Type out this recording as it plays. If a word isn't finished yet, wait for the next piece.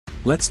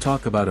Let's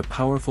talk about a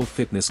powerful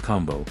fitness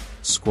combo,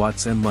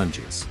 squats and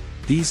lunges.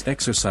 These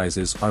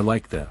exercises are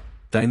like the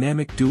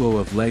dynamic duo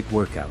of leg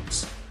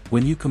workouts.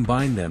 When you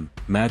combine them,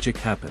 magic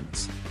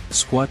happens.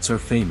 Squats are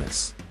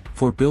famous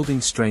for building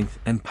strength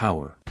and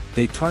power.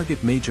 They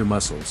target major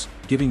muscles,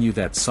 giving you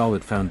that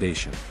solid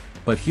foundation.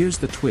 But here's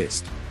the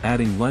twist,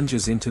 adding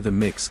lunges into the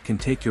mix can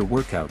take your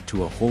workout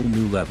to a whole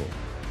new level.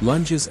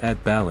 Lunges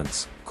add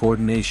balance,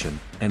 coordination,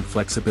 and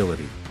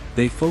flexibility.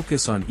 They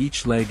focus on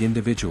each leg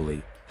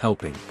individually,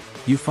 helping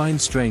you find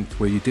strength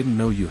where you didn't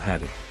know you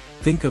had it.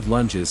 Think of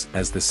lunges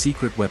as the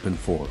secret weapon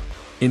for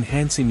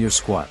enhancing your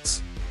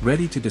squats.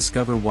 Ready to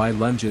discover why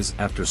lunges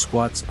after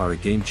squats are a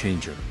game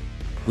changer?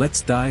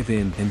 Let's dive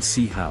in and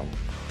see how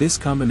this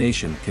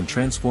combination can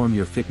transform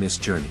your fitness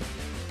journey.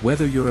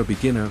 Whether you're a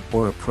beginner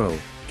or a pro,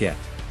 get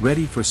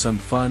ready for some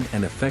fun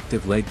and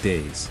effective leg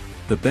days.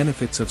 The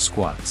benefits of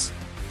squats.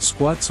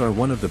 Squats are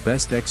one of the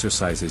best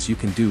exercises you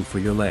can do for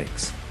your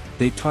legs.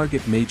 They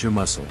target major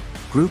muscle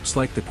groups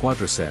like the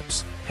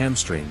quadriceps,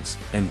 hamstrings,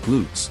 and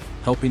glutes,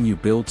 helping you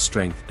build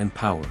strength and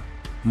power.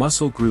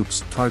 Muscle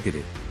groups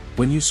targeted.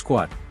 When you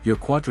squat, your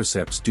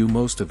quadriceps do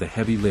most of the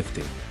heavy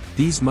lifting.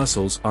 These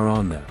muscles are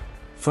on the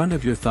front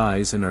of your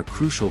thighs and are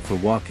crucial for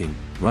walking,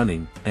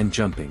 running, and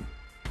jumping.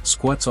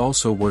 Squats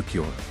also work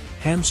your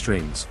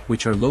hamstrings,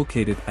 which are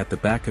located at the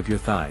back of your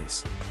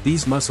thighs.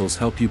 These muscles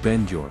help you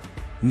bend your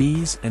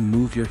knees and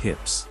move your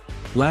hips.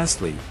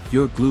 Lastly,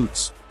 your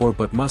glutes, or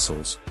butt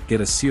muscles,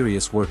 get a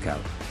serious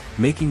workout,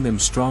 making them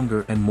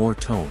stronger and more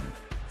toned.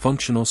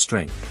 Functional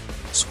strength.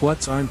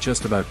 Squats aren't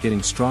just about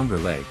getting stronger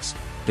legs,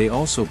 they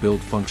also build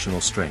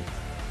functional strength.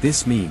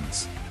 This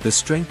means, the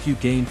strength you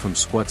gain from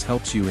squats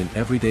helps you in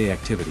everyday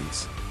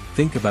activities.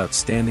 Think about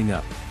standing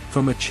up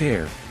from a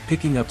chair,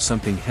 picking up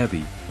something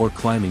heavy, or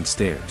climbing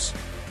stairs.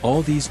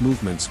 All these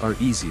movements are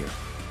easier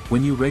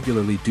when you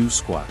regularly do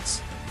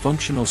squats.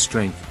 Functional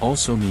strength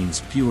also means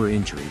fewer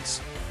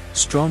injuries.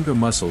 Stronger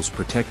muscles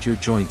protect your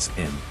joints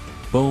and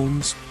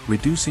bones,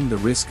 reducing the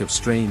risk of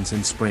strains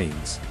and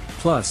sprains.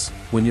 Plus,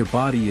 when your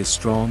body is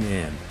strong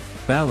and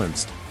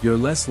balanced, you're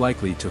less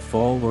likely to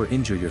fall or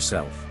injure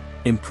yourself.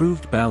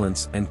 Improved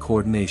balance and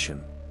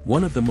coordination.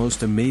 One of the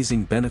most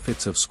amazing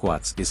benefits of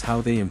squats is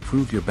how they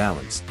improve your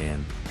balance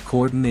and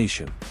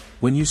coordination.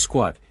 When you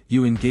squat,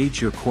 you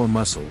engage your core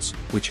muscles,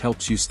 which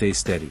helps you stay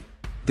steady.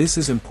 This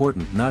is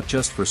important not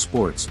just for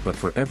sports but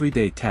for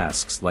everyday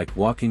tasks like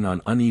walking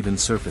on uneven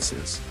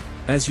surfaces.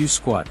 As you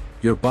squat,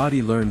 your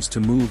body learns to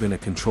move in a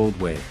controlled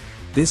way.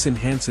 This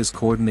enhances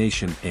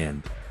coordination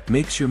and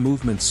makes your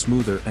movements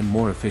smoother and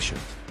more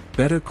efficient.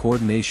 Better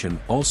coordination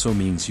also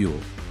means you'll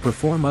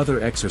perform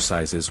other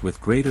exercises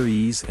with greater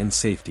ease and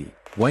safety.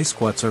 Why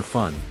squats are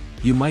fun?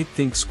 You might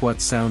think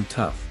squats sound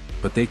tough,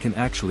 but they can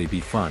actually be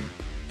fun.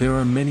 There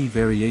are many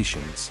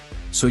variations,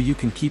 so you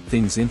can keep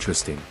things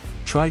interesting.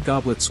 Try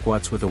goblet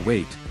squats with a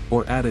weight,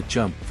 or add a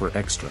jump for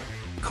extra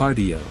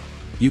cardio.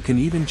 You can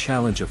even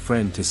challenge a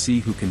friend to see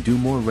who can do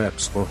more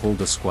reps or hold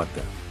a squat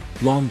the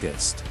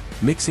longest.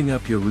 Mixing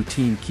up your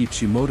routine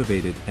keeps you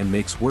motivated and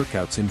makes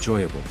workouts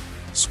enjoyable.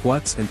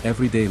 Squats and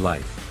everyday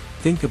life.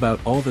 Think about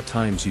all the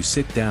times you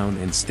sit down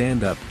and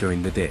stand up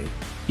during the day.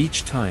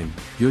 Each time,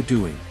 you're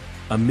doing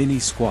a mini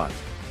squat.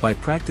 By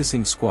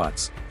practicing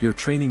squats, you're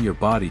training your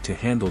body to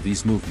handle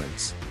these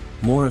movements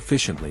more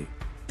efficiently.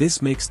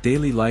 This makes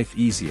daily life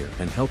easier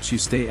and helps you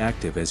stay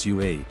active as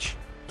you age.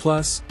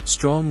 Plus,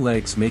 strong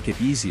legs make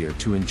it easier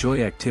to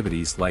enjoy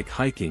activities like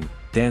hiking,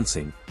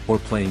 dancing, or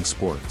playing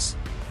sports.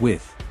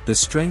 With the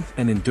strength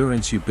and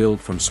endurance you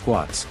build from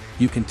squats,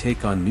 you can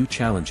take on new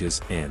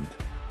challenges and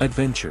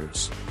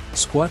adventures.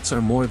 Squats are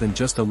more than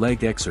just a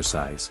leg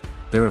exercise,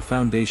 they're a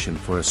foundation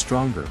for a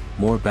stronger,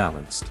 more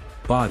balanced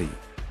body.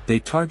 They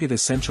target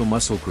essential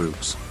muscle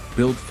groups,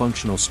 build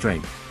functional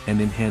strength,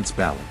 and enhance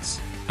balance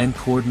and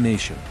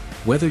coordination.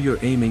 Whether you're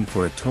aiming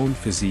for a toned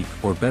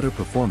physique or better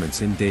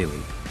performance in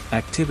daily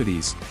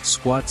activities,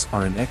 squats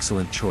are an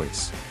excellent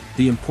choice.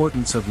 The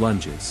importance of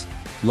lunges.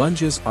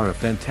 Lunges are a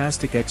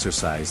fantastic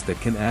exercise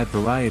that can add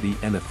variety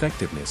and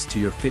effectiveness to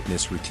your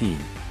fitness routine.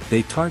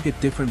 They target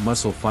different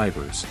muscle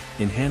fibers,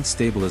 enhance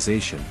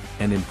stabilization,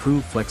 and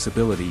improve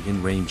flexibility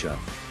in range of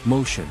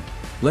motion.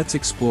 Let's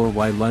explore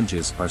why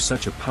lunges are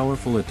such a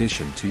powerful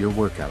addition to your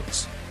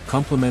workouts.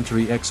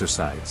 Complementary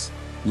exercise.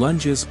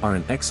 Lunges are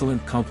an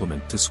excellent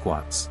complement to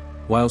squats.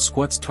 While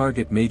squats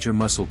target major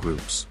muscle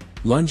groups,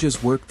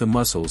 lunges work the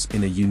muscles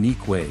in a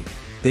unique way.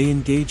 They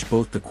engage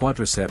both the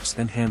quadriceps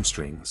and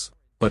hamstrings,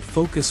 but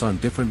focus on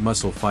different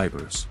muscle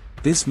fibers.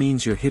 This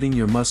means you're hitting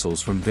your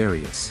muscles from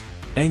various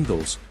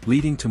angles,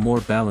 leading to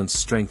more balanced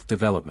strength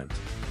development.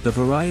 The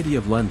variety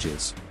of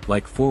lunges,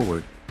 like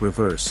forward,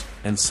 reverse,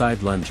 and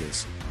side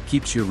lunges,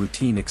 keeps your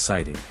routine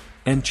exciting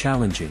and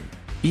challenging.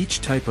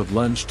 Each type of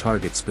lunge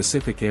targets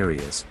specific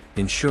areas,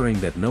 ensuring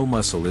that no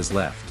muscle is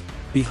left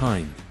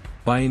behind.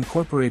 By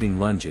incorporating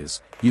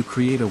lunges, you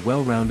create a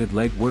well-rounded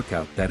leg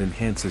workout that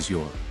enhances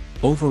your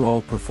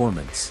overall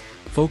performance.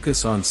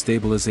 Focus on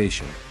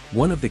stabilization.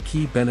 One of the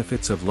key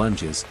benefits of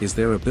lunges is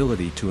their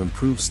ability to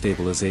improve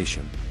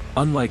stabilization.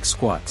 Unlike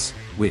squats,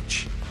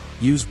 which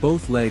Use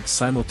both legs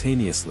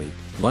simultaneously.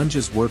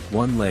 Lunges work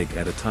one leg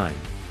at a time.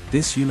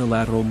 This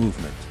unilateral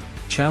movement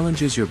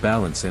challenges your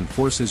balance and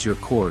forces your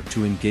core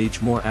to engage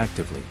more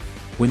actively.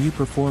 When you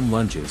perform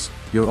lunges,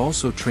 you're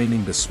also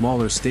training the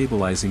smaller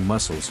stabilizing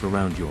muscles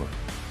around your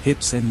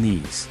hips and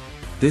knees.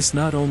 This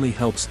not only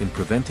helps in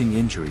preventing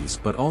injuries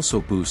but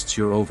also boosts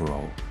your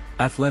overall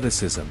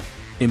athleticism.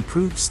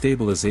 Improved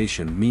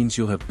stabilization means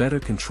you'll have better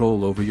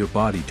control over your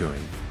body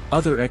during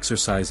other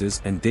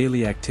exercises and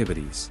daily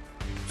activities.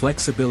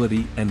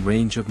 Flexibility and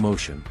range of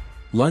motion.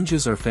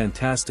 Lunges are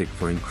fantastic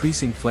for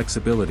increasing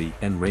flexibility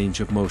and range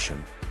of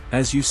motion.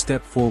 As you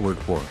step forward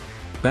or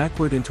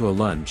backward into a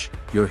lunge,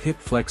 your hip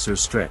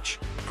flexors stretch,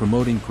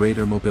 promoting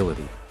greater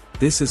mobility.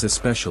 This is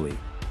especially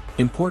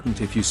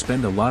important if you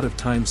spend a lot of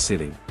time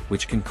sitting,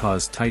 which can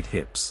cause tight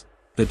hips.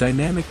 The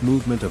dynamic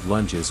movement of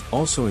lunges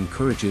also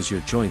encourages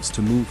your joints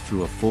to move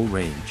through a full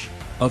range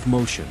of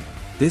motion.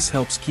 This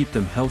helps keep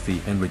them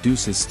healthy and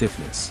reduces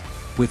stiffness.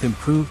 With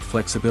improved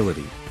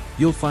flexibility,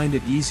 you'll find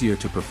it easier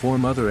to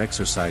perform other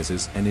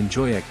exercises and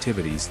enjoy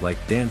activities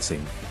like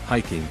dancing,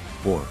 hiking,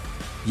 or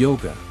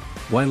yoga.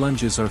 Why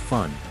lunges are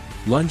fun?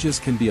 Lunges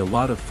can be a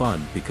lot of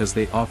fun because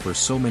they offer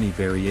so many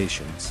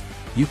variations.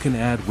 You can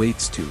add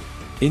weights to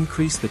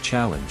increase the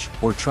challenge,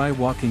 or try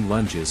walking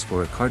lunges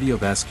for a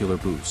cardiovascular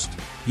boost.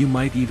 You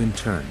might even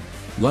turn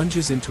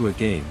lunges into a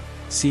game,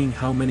 seeing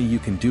how many you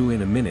can do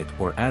in a minute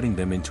or adding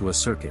them into a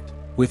circuit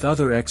with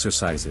other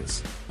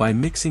exercises. By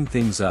mixing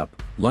things up,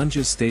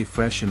 lunges stay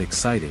fresh and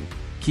exciting,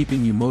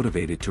 keeping you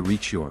motivated to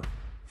reach your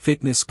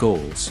fitness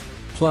goals.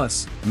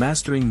 Plus,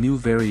 mastering new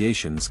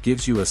variations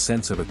gives you a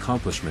sense of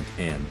accomplishment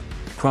and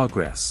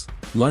progress.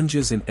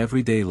 Lunges in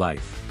everyday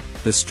life.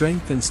 The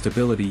strength and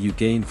stability you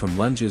gain from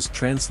lunges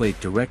translate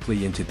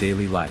directly into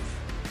daily life.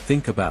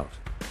 Think about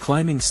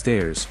climbing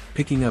stairs,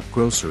 picking up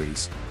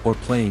groceries, or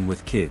playing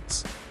with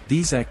kids.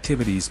 These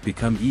activities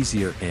become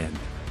easier and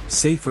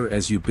safer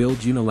as you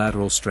build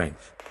unilateral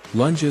strength.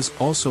 Lunges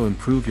also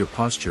improve your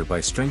posture by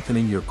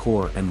strengthening your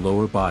core and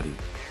lower body.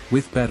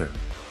 With better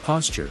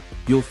posture,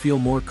 you'll feel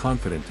more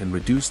confident and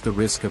reduce the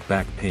risk of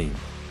back pain.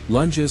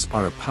 Lunges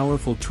are a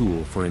powerful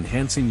tool for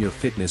enhancing your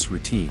fitness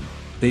routine.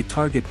 They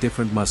target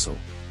different muscle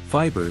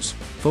fibers,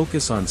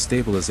 focus on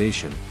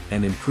stabilization,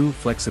 and improve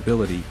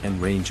flexibility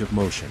and range of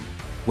motion.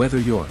 Whether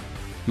you're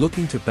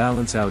looking to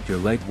balance out your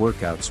leg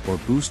workouts or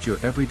boost your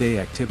everyday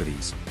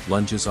activities,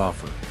 lunges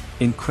offer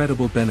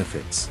incredible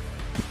benefits.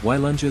 Why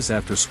lunges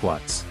after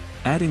squats?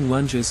 Adding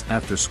lunges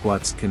after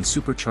squats can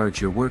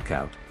supercharge your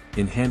workout,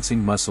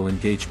 enhancing muscle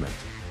engagement,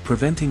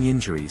 preventing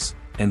injuries,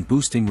 and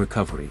boosting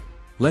recovery.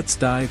 Let's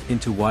dive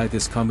into why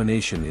this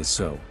combination is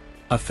so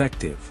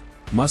effective.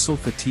 Muscle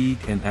fatigue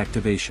and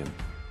activation.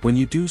 When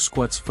you do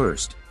squats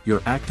first,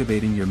 you're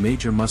activating your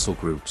major muscle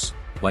groups,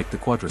 like the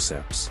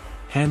quadriceps,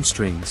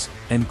 hamstrings,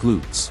 and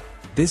glutes.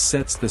 This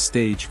sets the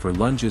stage for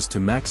lunges to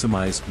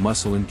maximize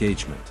muscle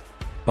engagement.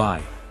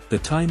 By the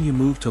time you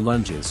move to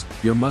lunges,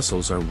 your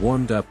muscles are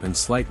warmed up and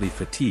slightly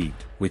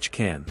fatigued, which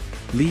can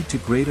lead to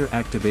greater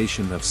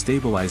activation of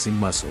stabilizing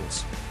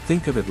muscles.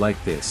 Think of it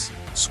like this: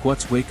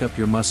 squats wake up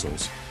your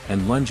muscles,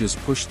 and lunges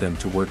push them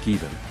to work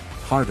even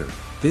harder.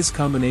 This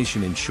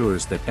combination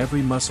ensures that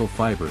every muscle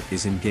fiber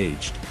is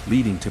engaged,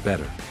 leading to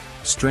better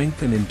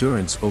strength and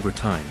endurance over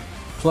time.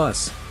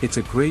 Plus, it's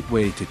a great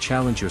way to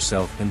challenge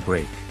yourself and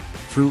break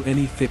through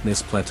any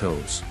fitness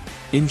plateaus.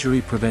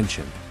 Injury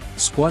prevention.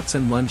 Squats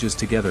and lunges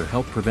together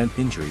help prevent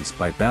injuries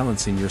by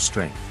balancing your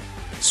strength.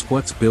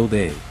 Squats build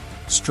a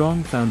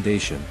strong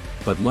foundation,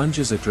 but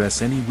lunges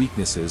address any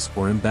weaknesses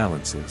or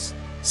imbalances.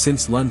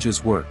 Since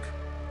lunges work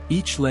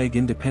each leg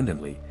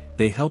independently,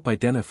 they help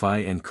identify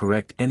and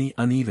correct any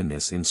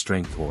unevenness in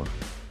strength or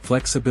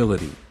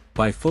flexibility.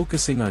 By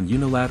focusing on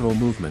unilateral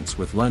movements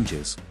with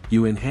lunges,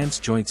 you enhance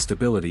joint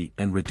stability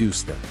and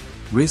reduce the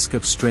risk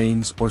of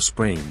strains or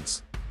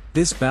sprains.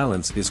 This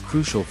balance is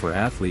crucial for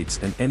athletes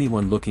and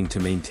anyone looking to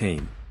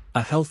maintain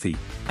a healthy,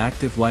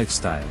 active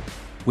lifestyle.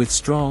 With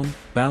strong,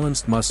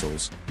 balanced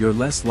muscles, you're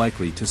less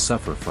likely to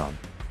suffer from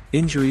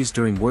injuries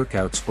during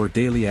workouts or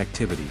daily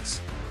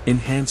activities.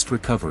 Enhanced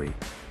recovery.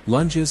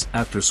 Lunges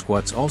after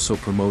squats also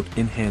promote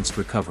enhanced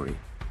recovery.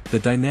 The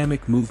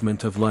dynamic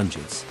movement of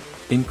lunges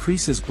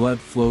increases blood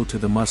flow to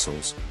the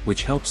muscles,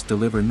 which helps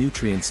deliver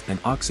nutrients and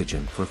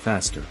oxygen for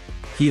faster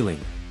healing.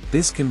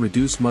 This can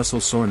reduce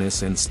muscle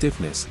soreness and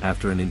stiffness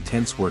after an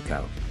intense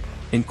workout.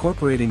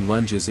 Incorporating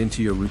lunges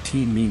into your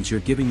routine means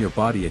you're giving your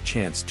body a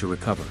chance to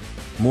recover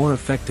more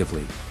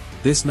effectively.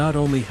 This not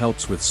only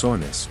helps with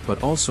soreness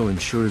but also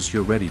ensures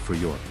you're ready for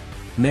your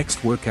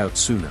next workout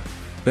sooner.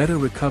 Better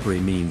recovery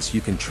means you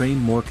can train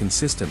more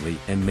consistently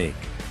and make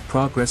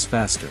progress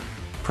faster.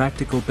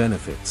 Practical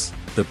benefits.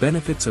 The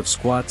benefits of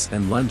squats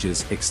and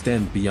lunges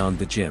extend beyond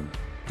the gym.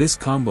 This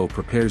combo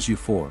prepares you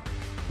for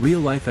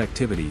real-life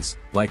activities,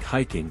 like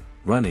hiking,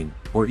 running,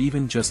 or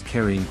even just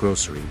carrying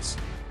groceries.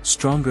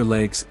 Stronger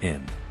legs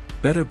and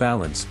better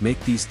balance make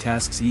these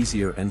tasks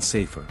easier and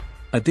safer.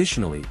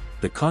 Additionally,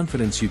 the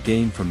confidence you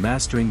gain from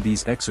mastering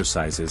these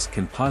exercises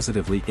can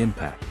positively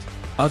impact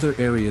other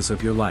areas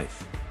of your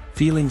life.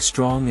 Feeling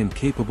strong and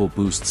capable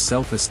boosts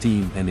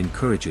self-esteem and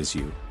encourages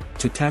you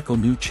to tackle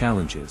new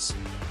challenges.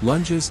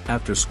 Lunges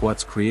after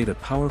squats create a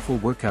powerful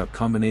workout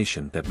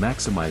combination that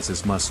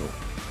maximizes muscle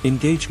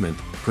engagement,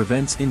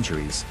 prevents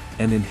injuries,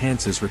 and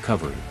enhances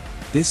recovery.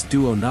 This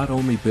duo not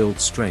only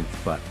builds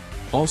strength but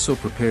also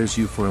prepares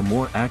you for a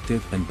more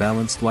active and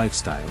balanced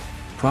lifestyle.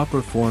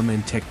 Proper form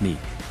and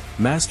technique.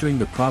 Mastering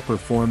the proper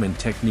form and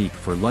technique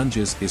for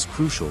lunges is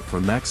crucial for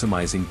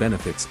maximizing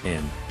benefits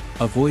and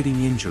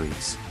avoiding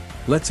injuries.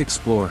 Let's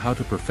explore how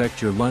to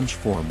perfect your lunge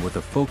form with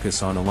a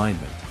focus on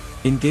alignment,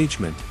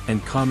 engagement,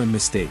 and common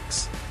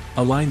mistakes.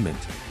 Alignment,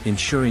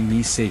 ensuring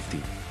knee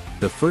safety.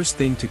 The first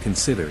thing to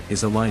consider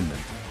is alignment.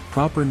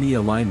 Proper knee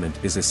alignment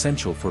is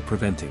essential for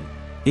preventing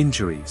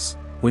injuries.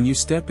 When you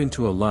step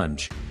into a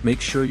lunge, make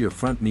sure your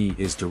front knee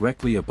is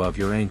directly above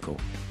your ankle.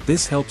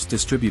 This helps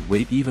distribute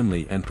weight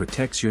evenly and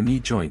protects your knee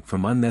joint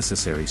from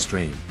unnecessary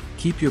strain.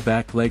 Keep your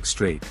back leg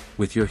straight,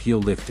 with your heel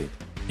lifted.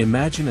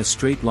 Imagine a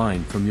straight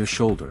line from your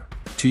shoulder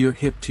to your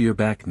hip to your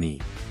back knee.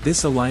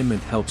 This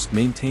alignment helps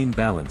maintain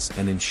balance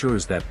and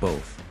ensures that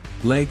both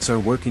legs are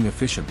working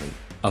efficiently.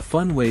 A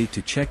fun way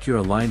to check your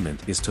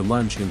alignment is to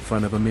lunge in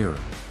front of a mirror.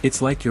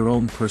 It's like your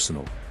own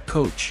personal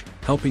coach,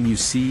 helping you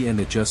see and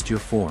adjust your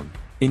form.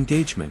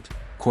 Engagement,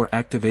 core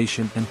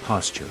activation and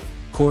posture.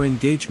 Core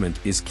engagement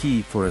is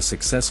key for a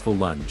successful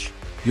lunge.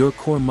 Your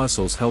core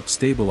muscles help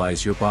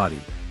stabilize your body,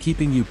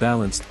 keeping you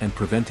balanced and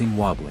preventing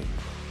wobbling.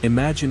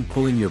 Imagine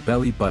pulling your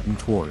belly button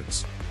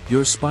towards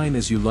your spine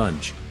as you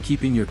lunge,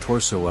 keeping your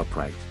torso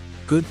upright.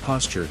 Good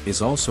posture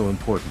is also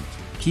important.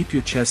 Keep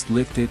your chest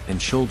lifted and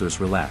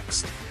shoulders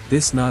relaxed.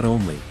 This not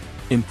only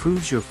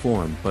improves your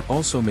form but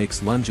also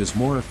makes lunges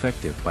more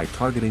effective by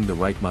targeting the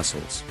right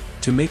muscles.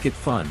 To make it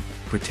fun,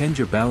 pretend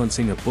you're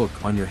balancing a book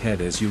on your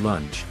head as you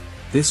lunge.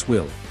 This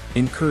will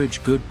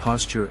encourage good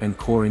posture and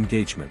core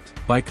engagement.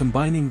 By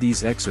combining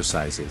these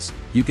exercises,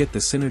 you get the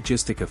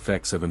synergistic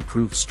effects of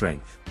improved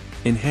strength,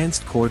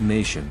 enhanced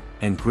coordination,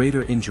 and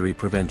greater injury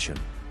prevention.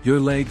 Your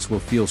legs will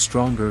feel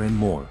stronger and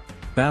more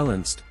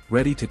balanced,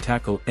 ready to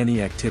tackle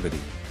any activity.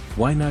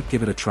 Why not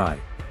give it a try?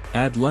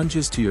 Add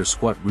lunges to your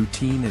squat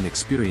routine and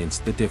experience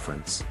the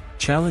difference.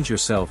 Challenge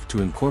yourself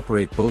to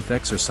incorporate both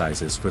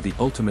exercises for the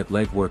ultimate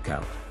leg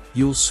workout.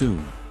 You'll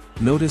soon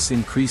notice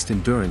increased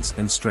endurance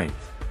and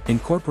strength.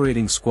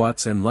 Incorporating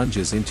squats and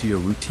lunges into your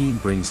routine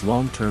brings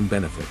long-term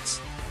benefits.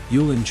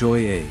 You'll enjoy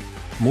a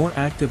more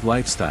active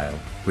lifestyle,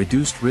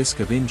 reduced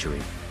risk of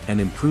injury, and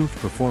improved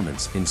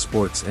performance in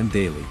sports and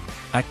daily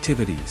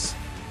activities.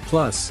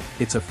 Plus,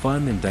 it's a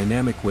fun and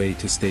dynamic way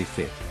to stay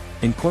fit.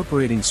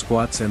 Incorporating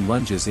squats and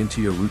lunges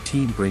into your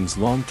routine brings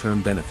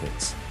long-term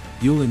benefits.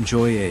 You'll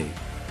enjoy a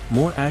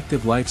more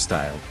active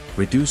lifestyle,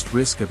 reduced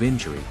risk of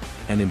injury,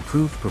 and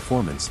improved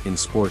performance in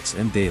sports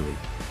and daily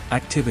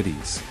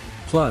activities.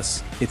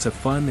 Plus, it's a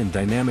fun and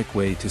dynamic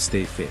way to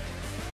stay fit.